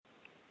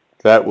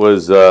That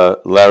was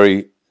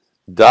Larry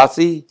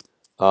Dossey,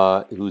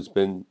 who's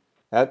been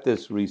at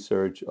this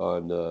research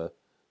on the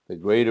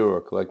greater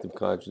or collective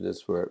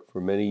consciousness for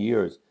many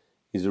years.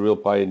 He's a real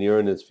pioneer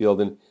in this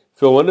field. And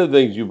Phil, one of the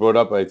things you brought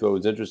up I thought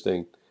was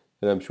interesting,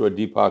 and I'm sure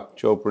Deepak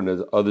Chopra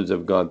and others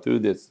have gone through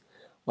this.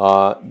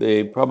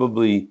 They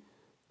probably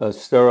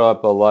stir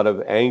up a lot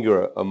of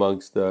anger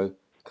amongst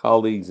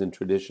colleagues in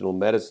traditional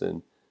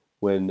medicine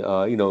when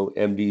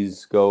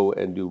MDs go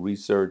and do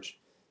research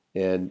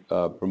and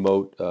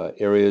promote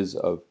areas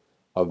of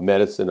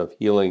medicine, of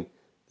healing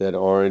that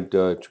aren't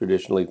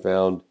traditionally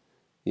found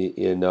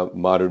in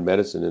modern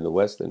medicine in the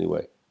West,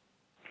 anyway.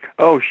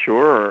 Oh,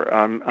 sure.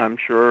 I'm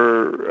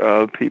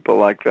sure people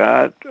like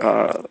that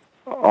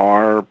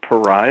are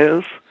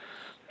pariahs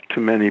to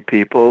many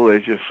people. They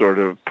just sort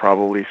of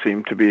probably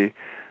seem to be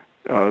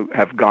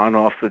have gone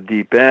off the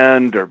deep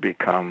end or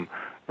become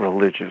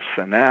religious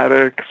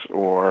fanatics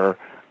or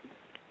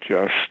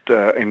just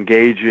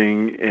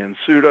engaging in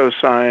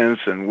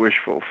pseudoscience and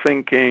wishful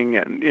thinking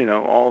and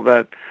all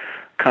that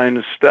kind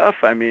of stuff.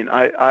 I mean,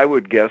 I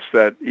would guess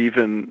that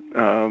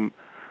even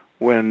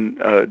when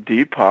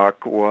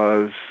Deepak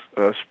was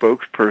a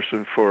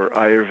spokesperson for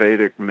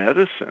Ayurvedic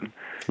medicine,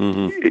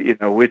 Hmm.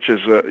 which is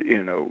a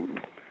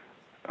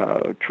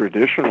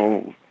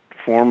traditional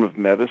form of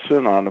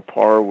medicine on a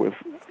par with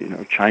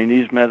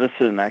Chinese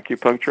medicine and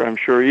acupuncture. I'm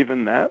sure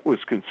even that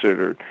was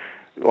considered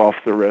off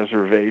the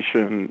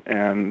reservation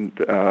and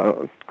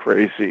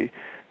crazy.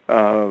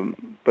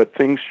 But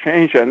things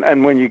change,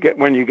 and when you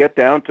get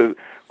down to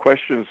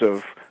questions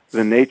of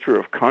the nature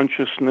of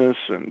consciousness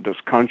and does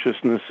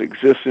consciousness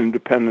exist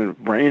independent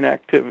of brain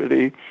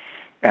activity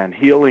and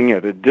healing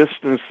at a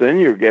distance, then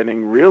you're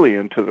getting really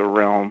into the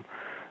realm.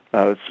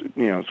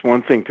 It's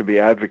one thing to be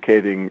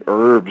advocating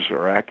herbs or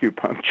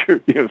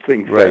acupuncture,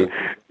 things that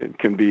Right.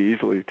 can be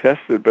easily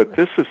tested, but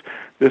this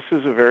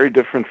is a very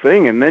different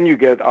thing. And then you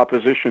get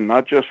opposition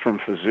not just from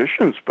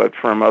physicians, but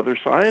from other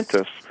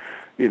scientists,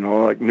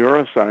 like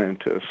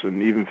neuroscientists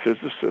and even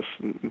physicists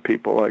and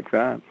people like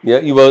that. Yeah.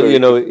 Well,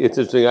 So it's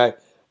interesting.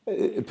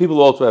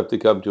 People also have to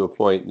come to a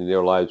point in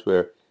their lives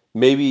where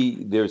maybe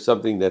there's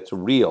something that's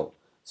real,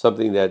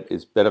 something that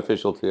is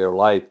beneficial to their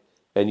life,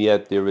 and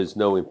yet there is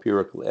no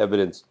empirical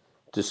evidence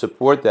to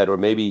support that, or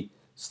maybe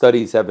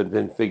studies haven't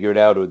been figured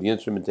out, or the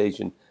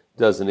instrumentation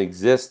doesn't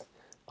exist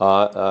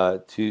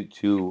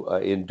to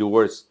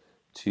endorse,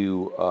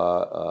 to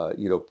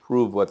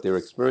prove what their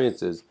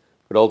experience is.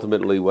 But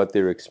ultimately, what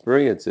their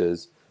experience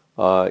is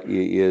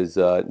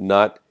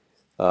not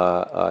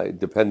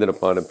dependent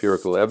upon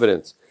empirical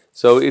evidence.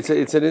 So it's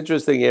an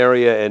interesting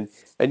area, and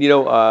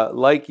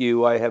like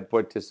you, I have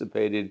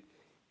participated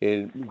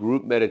in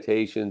group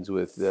meditations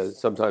with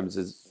sometimes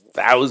as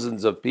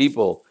thousands of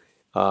people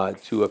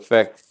to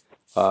affect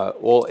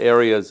all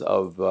areas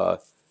of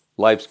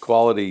life's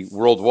quality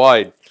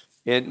worldwide.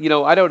 And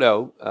I don't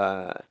know.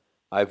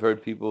 I've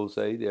heard people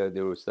say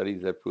there were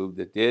studies that proved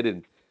it did,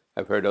 and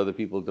I've heard other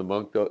people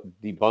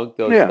debunk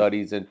those yeah,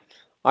 studies, and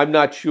I'm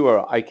not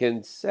sure. I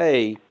can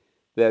say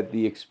that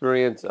the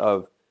experience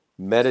of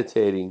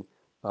meditating,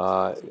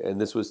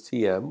 and this was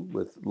TM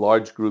with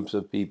large groups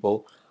of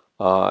people,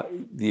 uh,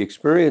 the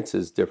experience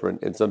is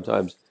different, and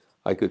sometimes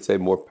I could say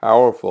more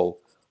powerful.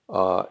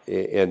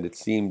 And it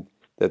seemed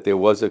that there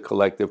was a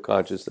collective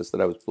consciousness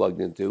that I was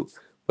plugged into,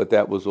 but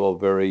that was all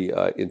very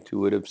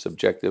intuitive,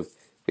 subjective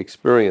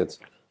experience.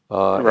 And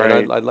I'd,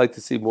 right. I'd like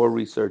to see more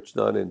research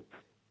done and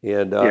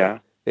Yeah.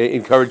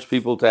 encourage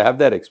people to have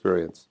that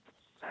experience.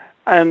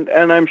 And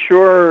I'm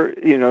sure,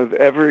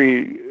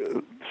 every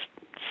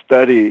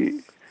study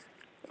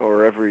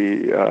or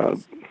every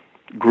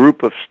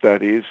group of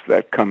studies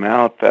that come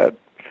out that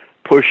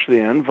push the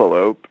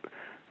envelope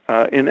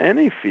in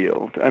any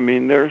field. I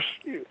mean,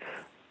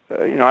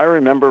 I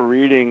remember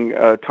reading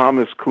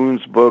Thomas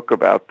Kuhn's book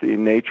about the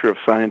nature of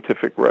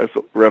scientific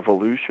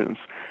revolutions.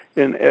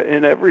 In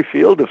every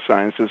field of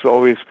science, there's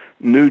always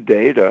new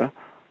data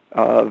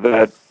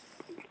that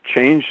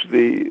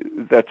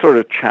that sort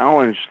of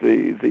challenge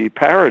the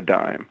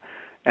paradigm,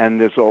 and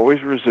there's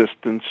always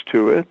resistance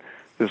to it.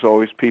 There's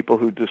always people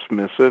who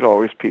dismiss it.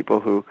 Always people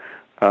who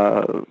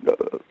uh,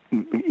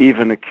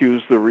 even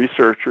accuse the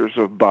researchers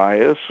of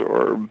bias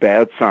or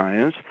bad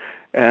science.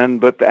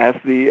 But as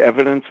the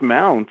evidence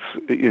mounts,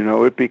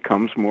 it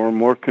becomes more and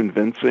more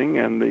convincing,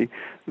 and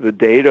the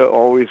data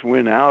always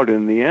win out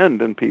in the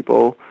end, and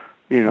people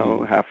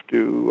Hmm. have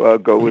to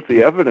go with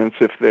the evidence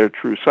if they're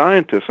true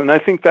scientists. And I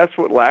think that's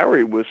what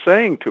Larry was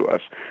saying to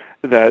us,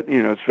 that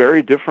it's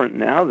very different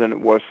now than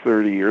it was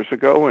 30 years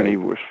ago when he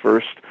Right. was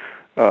first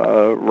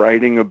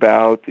writing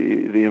about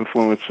the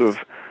influence of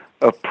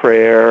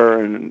prayer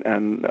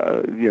and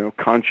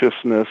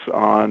consciousness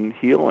on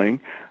healing.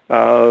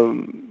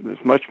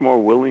 There's much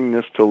more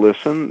willingness to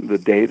listen. The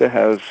data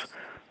has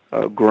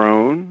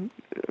grown,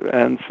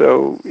 and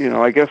so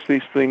I guess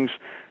these things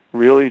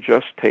really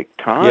just take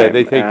Yeah,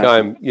 they time. take And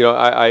time.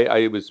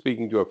 I was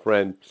speaking to a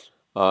friend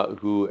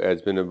who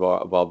has been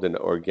involved in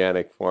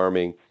organic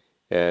farming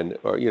and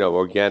or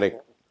organic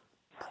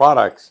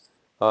products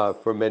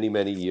for many,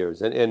 many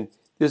years. And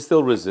there's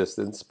still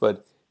resistance,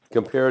 but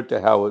compared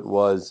to how it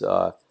was,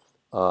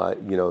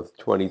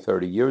 20,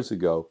 30 years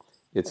ago,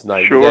 it's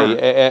night and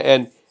day.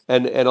 Sure.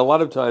 And a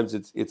lot of times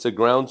it's a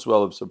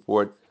groundswell of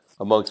support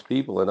amongst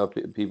people,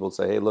 and people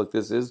say, "Hey, look,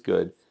 this is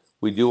good.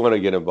 We do want to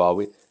get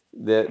involved."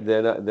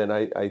 Then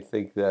I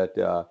think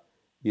that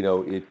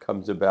it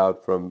comes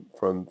about from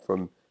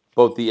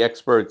both the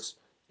experts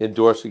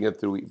endorsing it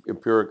through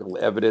empirical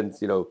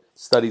evidence,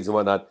 studies and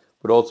whatnot,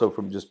 but also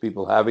from just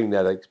people having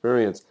that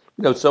experience.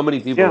 So many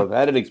people Yeah. have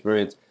had an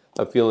experience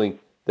of feeling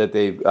that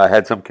they've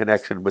had some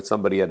connection with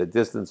somebody at a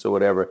distance or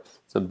whatever,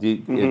 some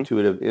deep Hmm.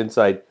 intuitive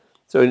insight.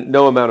 So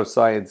no amount of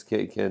science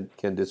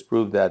can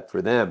disprove that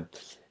for them.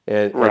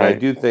 And I Right.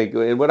 do think,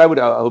 and what I would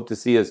hope to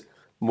see is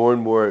more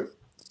and more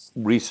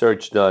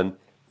research done,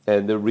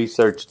 and the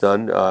research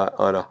done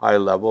on a high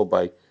level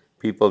by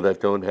people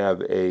that don't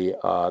have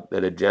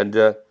an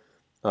agenda,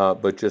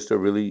 but just are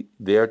really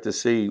there to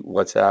see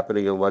what's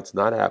happening and what's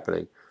not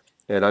happening.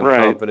 And I'm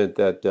Right. confident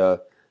that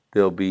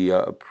there'll be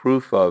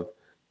proof of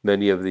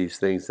many of these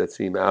things that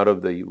seem out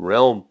of the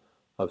realm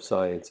of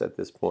science at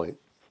this point.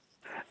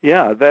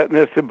 Yeah.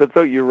 But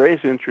though you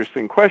raise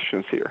interesting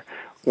questions here.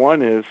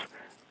 One is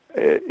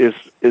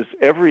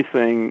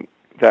everything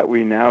that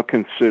we now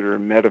consider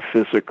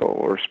metaphysical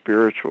or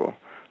spiritual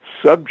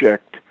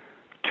subject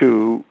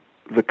to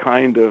the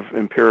kind of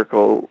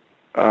empirical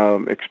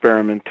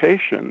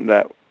experimentation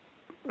that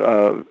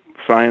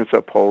science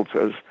upholds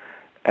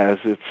as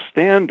its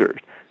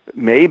standard?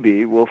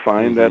 Maybe we'll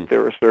find Hmm. that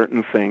there are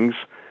certain things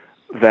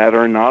that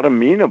are not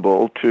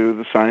amenable to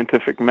the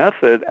scientific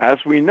method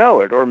as we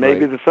know it, or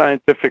maybe Right. the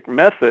scientific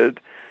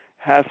method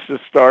has to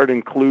start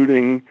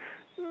including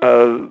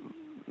uh,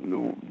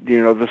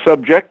 the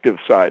subjective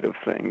side of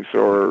things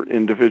or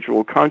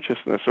individual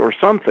consciousness or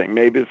something.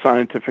 Maybe the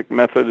scientific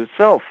method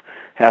itself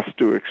has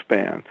to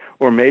expand.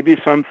 Or maybe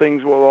some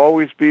things will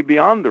always be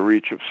beyond the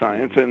reach of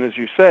science. Hmm. And as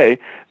you say,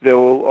 there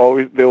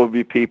will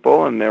be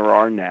people, and there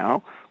are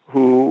now,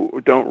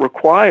 who don't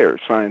require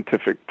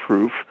scientific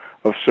proof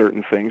of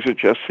certain things. It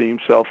just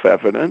seems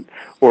self-evident,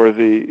 or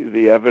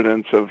the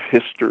evidence of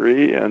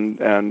history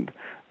and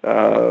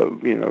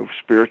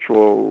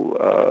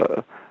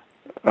spiritual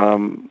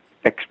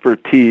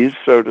expertise,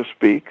 so to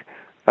speak,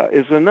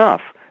 is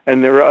enough.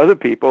 And there are other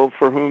people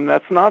for whom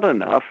that's not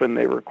enough, and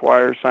they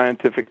require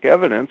scientific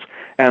evidence.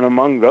 And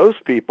among those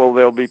people,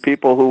 there'll be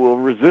people who will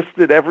resist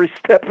it every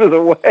step of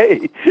the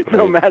way,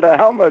 no Right. matter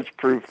how much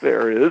proof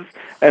there is.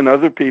 And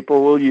other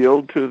people will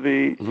yield to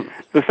Mhm.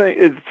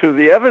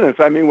 the evidence.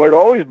 I mean, what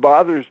always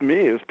bothers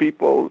me is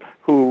people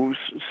who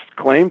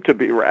claim to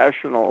be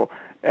rational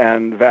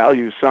and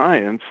value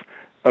science,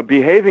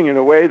 behaving in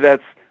a way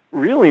that's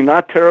really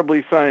not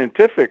terribly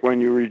scientific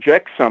when you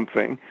reject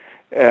something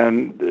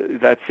and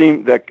that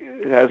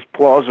has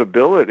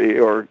plausibility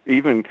or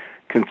even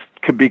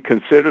could be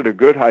considered a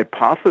good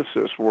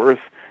hypothesis worth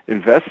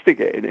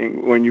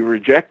investigating. When you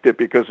reject it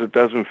because it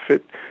doesn't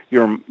fit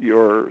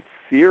your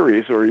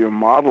theories or your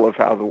model of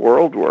how the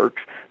world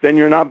works, then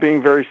you're not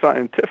being very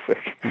scientific.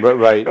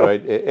 Right, So,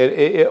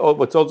 right.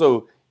 What's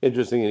also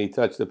interesting, and he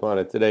touched upon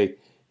it today,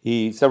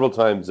 he several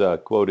times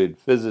quoted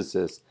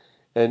physicists,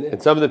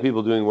 and some of the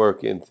people doing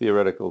work in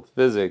theoretical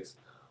physics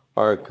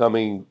are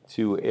coming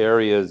to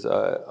areas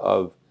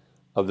of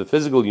the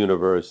physical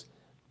universe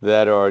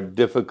that are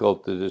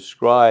difficult to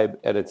describe,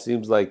 and it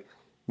seems like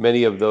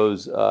many of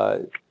those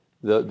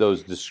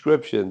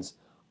descriptions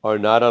are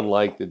not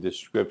unlike the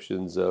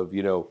descriptions of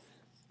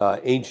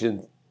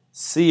ancient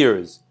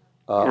seers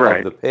of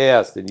right, the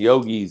past and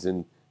yogis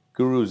and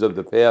gurus of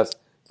the past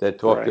that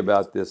talked right,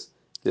 about this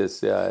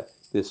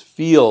this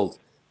field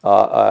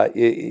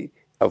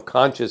of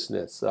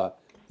consciousness,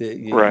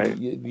 right.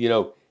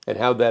 and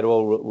how that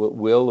all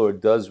will or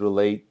does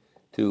relate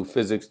to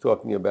physics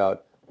talking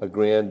about a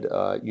grand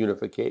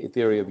unification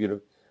theory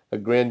a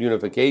grand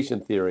unification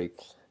theory,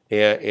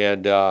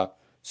 and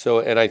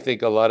I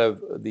think a lot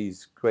of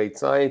these great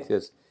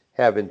scientists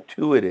have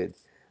intuited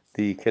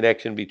the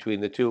connection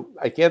between the two.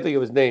 I can't think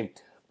of his name,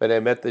 but I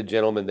met the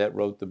gentleman that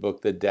wrote the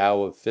book, The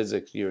Tao of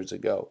Physics, years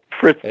ago.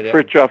 And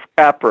Fritjof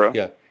Capra.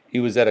 yeah, he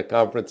was at a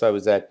conference I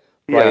was at.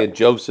 Yeah, Brian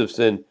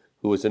Josephson,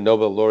 who was a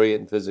Nobel laureate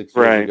in physics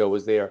years right. ago,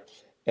 was there.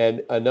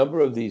 And a number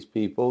of these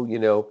people,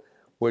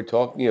 were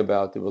talking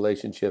about the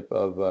relationship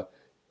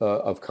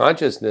of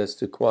consciousness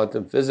to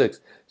quantum physics.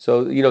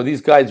 So,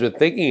 these guys were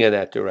thinking in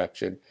that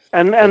direction.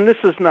 And And this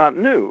is not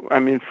new. I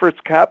mean, Fritz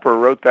Capra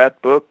wrote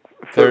that book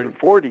for third,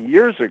 40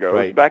 years ago,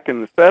 right. back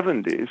in the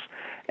 70s.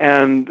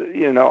 And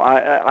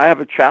I have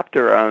a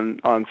chapter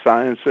on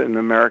science in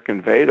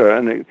American Veda,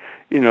 and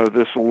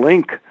this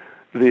link,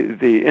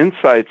 the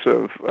insights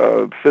of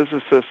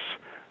physicists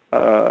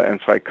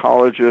and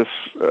psychologists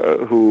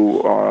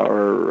who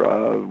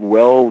are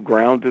well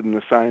grounded in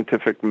the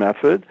scientific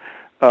method,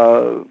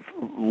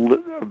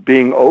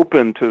 being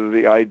open to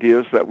the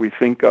ideas that we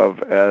think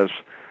of as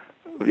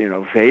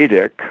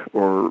Vedic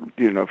or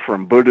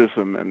from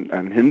Buddhism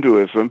and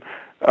Hinduism.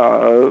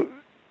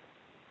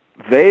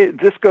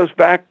 This goes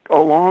back a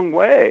long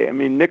way. I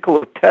mean,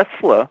 Nikola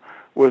Tesla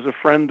was a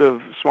friend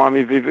of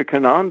Swami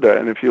Vivekananda,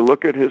 and if you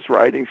look at his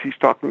writings, he's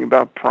talking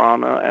about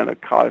prana and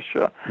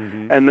akasha.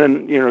 Mm-hmm. And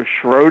then,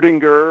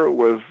 Schrodinger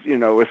was,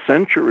 a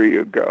century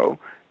ago,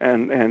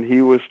 and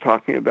he was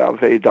talking about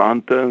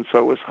Vedanta, and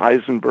so was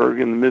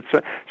Heisenberg in the mid.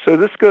 So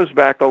this goes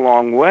back a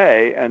long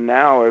way, and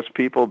now as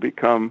people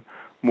become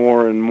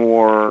more and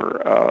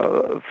more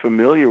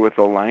familiar with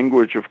the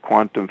language of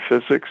quantum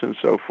physics and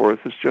so forth,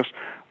 it's just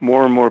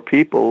more and more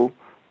people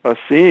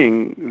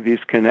seeing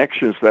these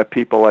connections that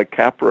people like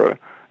Capra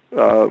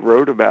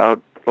wrote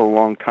about a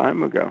long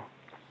time ago.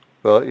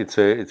 Well, it's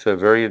a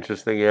very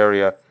interesting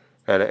area,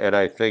 and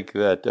I think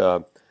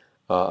that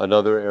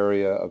another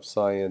area of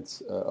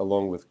science,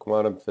 along with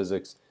quantum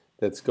physics,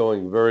 that's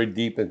going very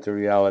deep into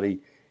reality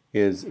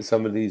is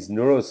some of these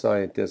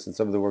neuroscientists and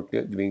some of the work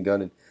being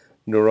done in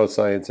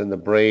neuroscience and the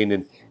brain.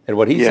 And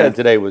what he Yeah, said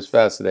today was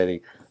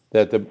fascinating,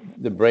 that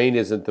the brain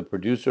isn't the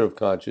producer of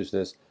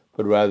consciousness,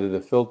 but rather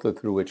the filter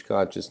through which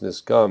consciousness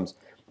comes.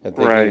 And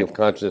thinking right. of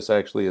consciousness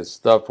actually as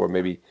stuff, or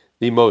maybe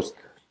the most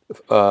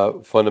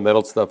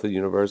fundamental stuff of the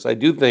universe. I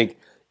do think,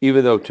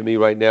 even though to me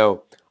right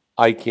now,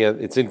 I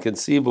can't, it's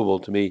inconceivable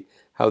to me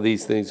how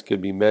these things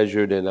could be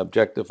measured and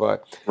objectified,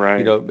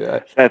 Right.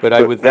 but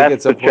I would think That's at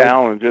the some point,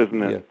 challenge,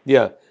 isn't it?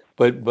 yeah, yeah.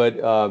 But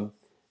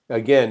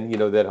again,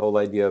 that whole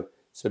idea of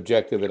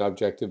subjective and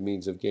objective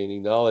means of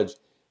gaining knowledge,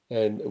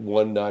 and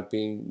one not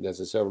being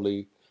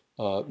necessarily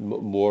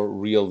more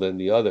real than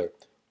the other,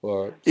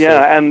 or so,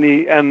 Yeah, and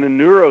the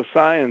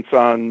neuroscience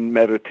on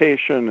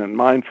meditation and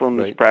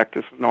mindfulness right,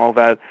 practice and all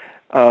that,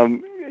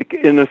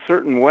 in a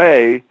certain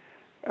way,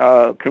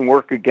 can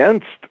work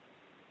against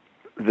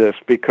this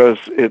because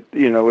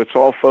it's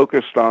all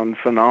focused on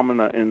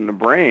phenomena in the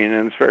brain,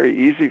 and it's very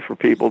easy for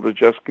people to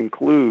just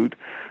conclude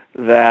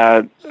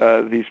that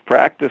these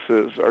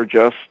practices are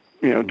just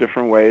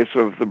different ways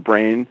of the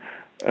brain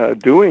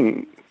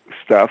doing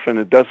stuff, and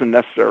it doesn't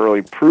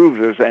necessarily prove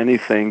there's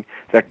anything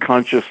that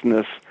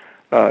consciousness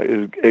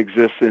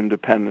exists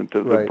independent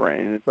of the right,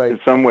 brain. In right.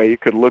 some way, you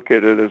could look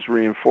at it as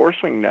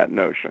reinforcing that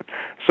notion.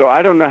 So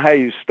I don't know how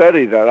you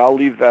study that. I'll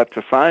leave that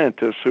to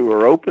scientists who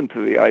are open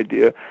to the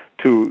idea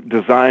to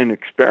design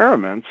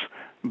experiments,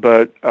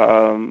 but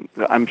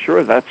I'm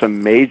sure that's a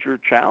major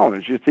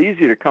challenge. It's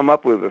easy to come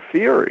up with a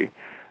theory,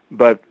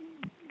 but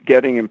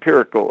getting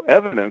empirical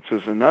evidence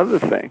is another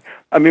thing.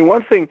 I mean,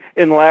 one thing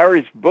in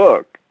Larry's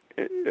book,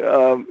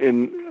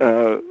 in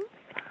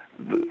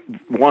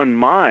One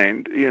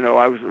Mind,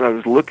 I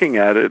was looking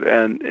at it,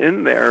 and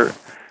in there,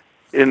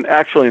 in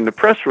the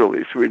press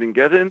release, we didn't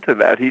get into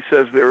that. He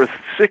says there are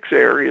 6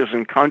 areas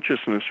in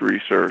consciousness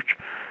research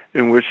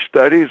in which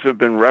studies have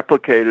been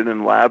replicated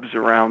in labs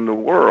around the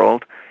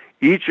world,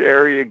 each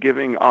area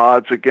giving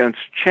odds against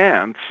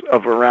chance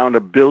of around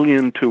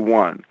 1,000,000,000 to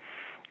 1.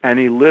 And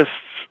he lists,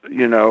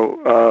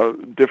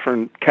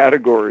 different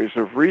categories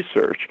of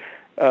research.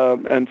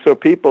 And so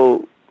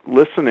people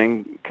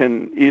listening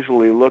can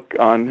easily look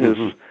on his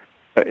Hmm.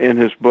 in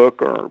his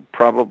book or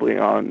probably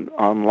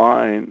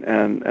online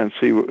and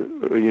see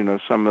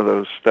some of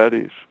those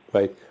studies.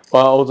 Right.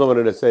 Well, I also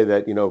wanted to say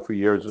that, for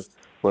years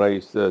when I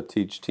used to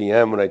teach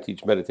TM, when I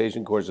teach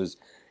meditation courses,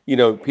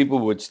 people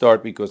would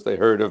start because they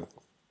heard of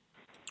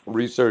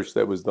research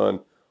that was done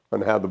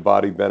on how the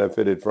body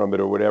benefited from it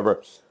or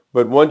whatever.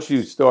 But once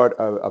you start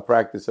a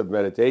practice of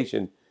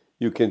meditation,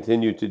 you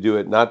continue to do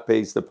it not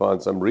based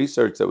upon some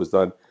research that was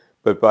done,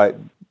 but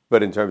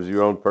but in terms of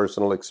your own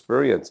personal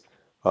experience.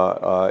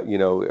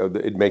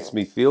 It makes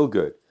me feel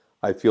good.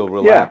 I feel Yeah,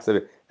 relaxed,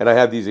 and I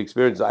have these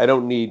experiences. I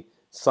don't need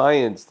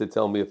science to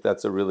tell me if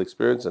that's a real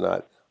experience or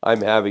not.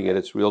 I'm having it.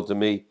 It's real to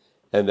me,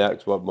 and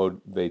that's what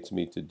motivates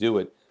me to do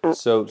it.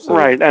 So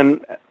right.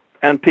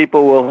 And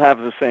people will have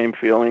the same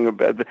feeling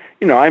about.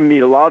 I meet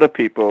a lot of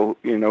people.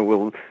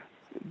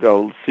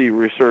 They'll see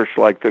research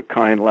like the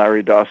kind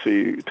Larry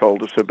Dossey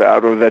told us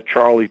about, or that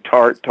Charlie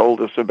Tart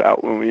told us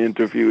about when we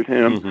interviewed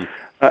him, mhm.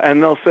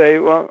 and they'll say,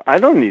 "Well, I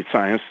don't need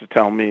science to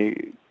tell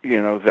me,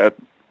 that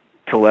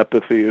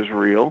telepathy is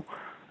real.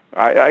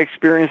 I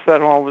experience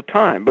that all the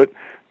time." But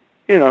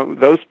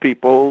those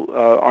people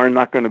are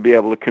not going to be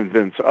able to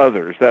convince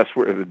others. That's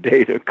where the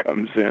data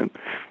comes in.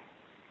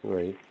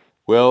 Right.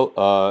 Well,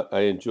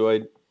 I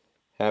enjoyed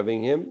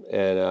having him,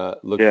 and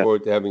look Yeah.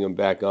 forward to having him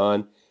back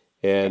on.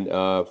 And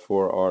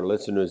for our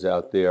listeners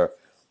out there,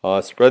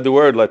 spread the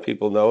word. Let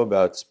people know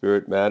about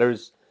Spirit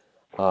Matters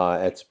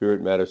at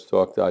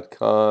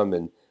spiritmatterstalk.com,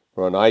 and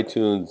we're on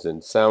iTunes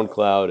and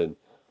SoundCloud, and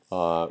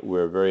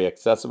we're very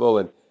accessible.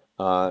 And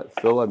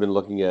Phil, I've been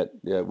looking at.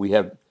 We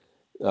have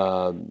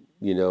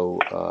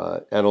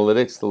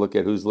analytics to look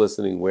at who's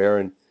listening where,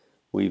 and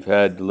we've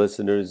had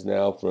listeners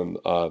now from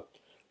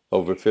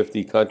over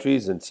 50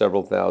 countries and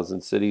several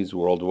thousand cities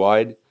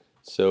worldwide.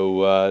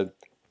 So,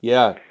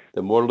 yeah,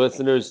 the more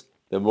listeners,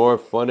 the more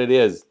fun it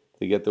is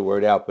to get the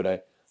word out.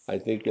 But I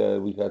think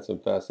we've had some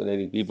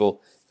fascinating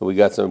people, and we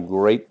got some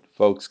great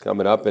folks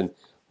coming up, and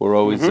we're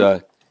always Hmm.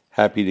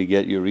 happy to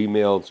get your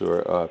emails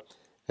or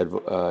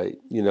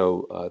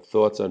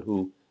thoughts on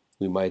who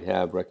we might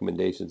have,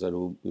 recommendations on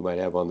who we might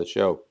have on the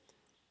show.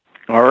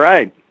 All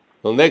right.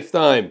 Till next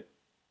time.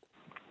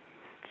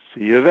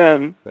 See you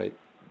then. Right.